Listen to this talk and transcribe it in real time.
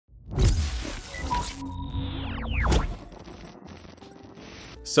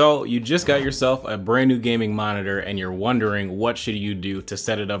So you just got yourself a brand new gaming monitor and you're wondering what should you do to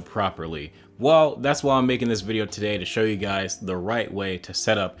set it up properly. Well, that's why I'm making this video today, to show you guys the right way to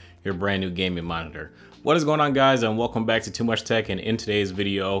set up your brand new gaming monitor. What is going on, guys, and welcome back to Too Much Tech. And in today's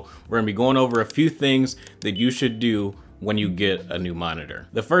video, we're gonna be going over a few things that you should do when you get a new monitor.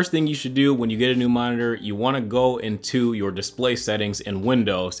 The first thing you should do when you get a new monitor, you wanna go into your display settings in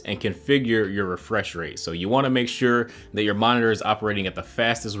Windows and configure your refresh rate. So you wanna make sure that your monitor is operating at the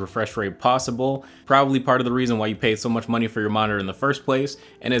fastest refresh rate possible. Probably part of the reason why you paid so much money for your monitor in the first place,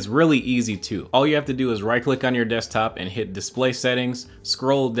 and it's really easy too. All you have to do is right click on your desktop and hit display settings,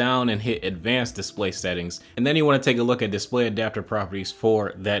 scroll down and hit advanced display settings, and then you wanna take a look at display adapter properties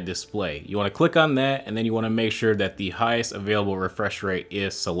for that display. You wanna click on that, and then you wanna make sure that the highest available refresh rate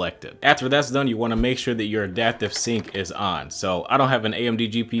is selected. After that's done, you want to make sure that your adaptive sync is on. So I don't have an AMD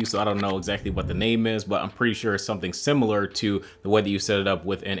GPU, so I don't know exactly what the name is, but I'm pretty sure it's something similar to the way that you set it up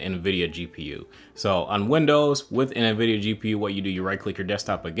with an NVIDIA GPU. So on Windows with an NVIDIA GPU, what you do, you right click your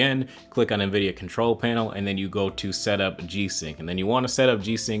desktop again, click on NVIDIA control panel, and then you go to set up G-Sync. And then you want to set up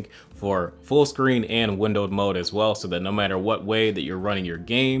G-Sync for full screen and windowed mode as well, so that no matter what way that you're running your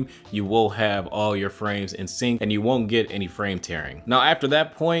game, you will have all your frames in sync and you won't get any frame tearing. Now after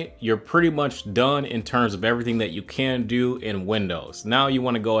that point, you're pretty much done in terms of everything that you can do in Windows. Now you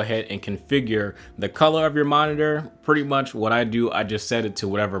want to go ahead and configure the color of your monitor. Pretty much what I do, I just set it to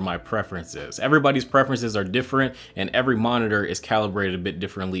whatever my preference is. Everybody's preferences are different, and every monitor is calibrated a bit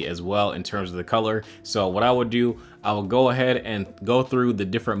differently as well in terms of the color. So what I would do, I will go ahead and go through the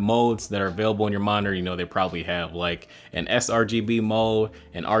different modes that are available in your monitor. You know, they probably have like an sRGB mode,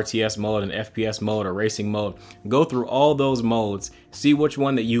 an RTS mode, an FPS mode, a racing mode. Go through all those modes, see which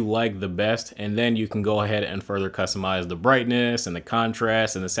one that you like the best, and then you can go ahead and further customize the brightness and the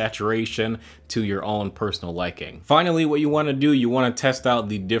contrast and the saturation to your own personal liking. Finally, what you want to do, you want to test out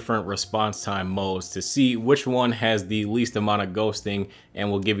the different response time modes to see which one has the least amount of ghosting and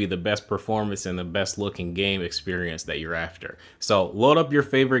will give you the best performance and the best looking game experience that you're after. So load up your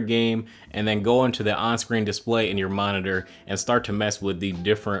favorite game and then go into the on-screen display in your monitor and start to mess with the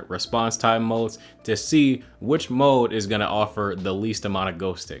different response time modes to see which mode is going to offer the least amount of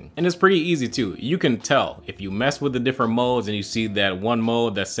ghosting. And it's pretty easy too. You can tell if you mess with the different modes and you see that one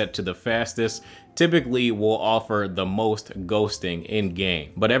mode that's set to the fastest typically will offer the most ghosting in game,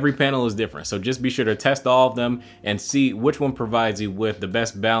 but every panel is different. So just be sure to test all of them and see which one provides you with the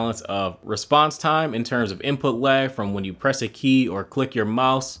best balance of response time in terms of input lag from when you press a key or click your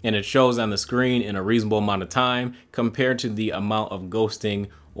mouse and it shows on the screen in a reasonable amount of time compared to the amount of ghosting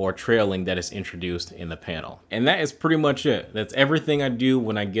or trailing that is introduced in the panel. And that is pretty much it. That's everything I do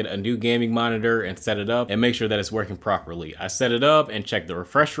when I get a new gaming monitor and set it up and make sure that it's working properly. I set it up and check the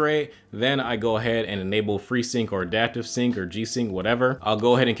refresh rate. Then I go ahead and enable FreeSync or Adaptive Sync or G-Sync, whatever. I'll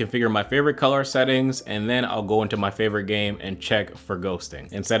go ahead and configure my favorite color settings, and then I'll go into my favorite game and check for ghosting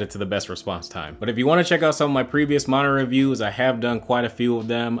and set it to the best response time. But if you want to check out some of my previous monitor reviews, I have done quite a few of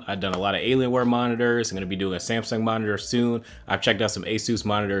them. I've done a lot of Alienware monitors. I'm going to be doing a Samsung monitor soon. I've checked out some Asus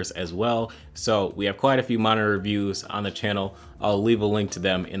monitors as well. So we have quite a few monitor reviews on the channel. I'll leave a link to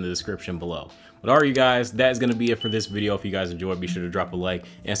them in the description below. But all right, you guys, that is going to be it for this video. If you guys enjoyed, be sure to drop a like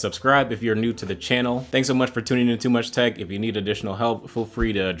and subscribe if you're new to the channel. Thanks so much for tuning in to Too Much Tech. If you need additional help, feel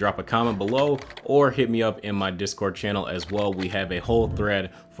free to drop a comment below or hit me up in my Discord channel as well. We have a whole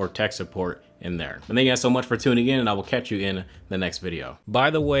thread for tech support in there. And thank you guys so much for tuning in, and I will catch you in the next video. By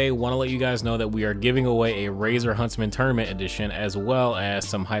the way, want to let you guys know that we are giving away a Razer Huntsman Tournament Edition as well as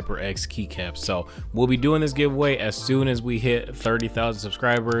some HyperX keycaps. So we'll be doing this giveaway as soon as we hit 30,000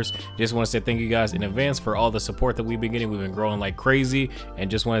 subscribers. Just want to say thank you guys in advance for all the support that we've been getting. We've been growing like crazy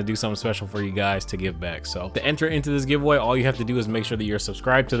and just want to do something special for you guys to give back. So to enter into this giveaway, all you have to do is make sure that you're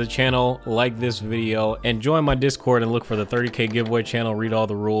subscribed to the channel, like this video, and join my Discord and look for the 30K giveaway channel, read all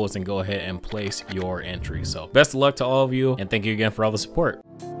the rules, and go ahead and place your entry. So best of luck to all of you, and thank you again for all the support.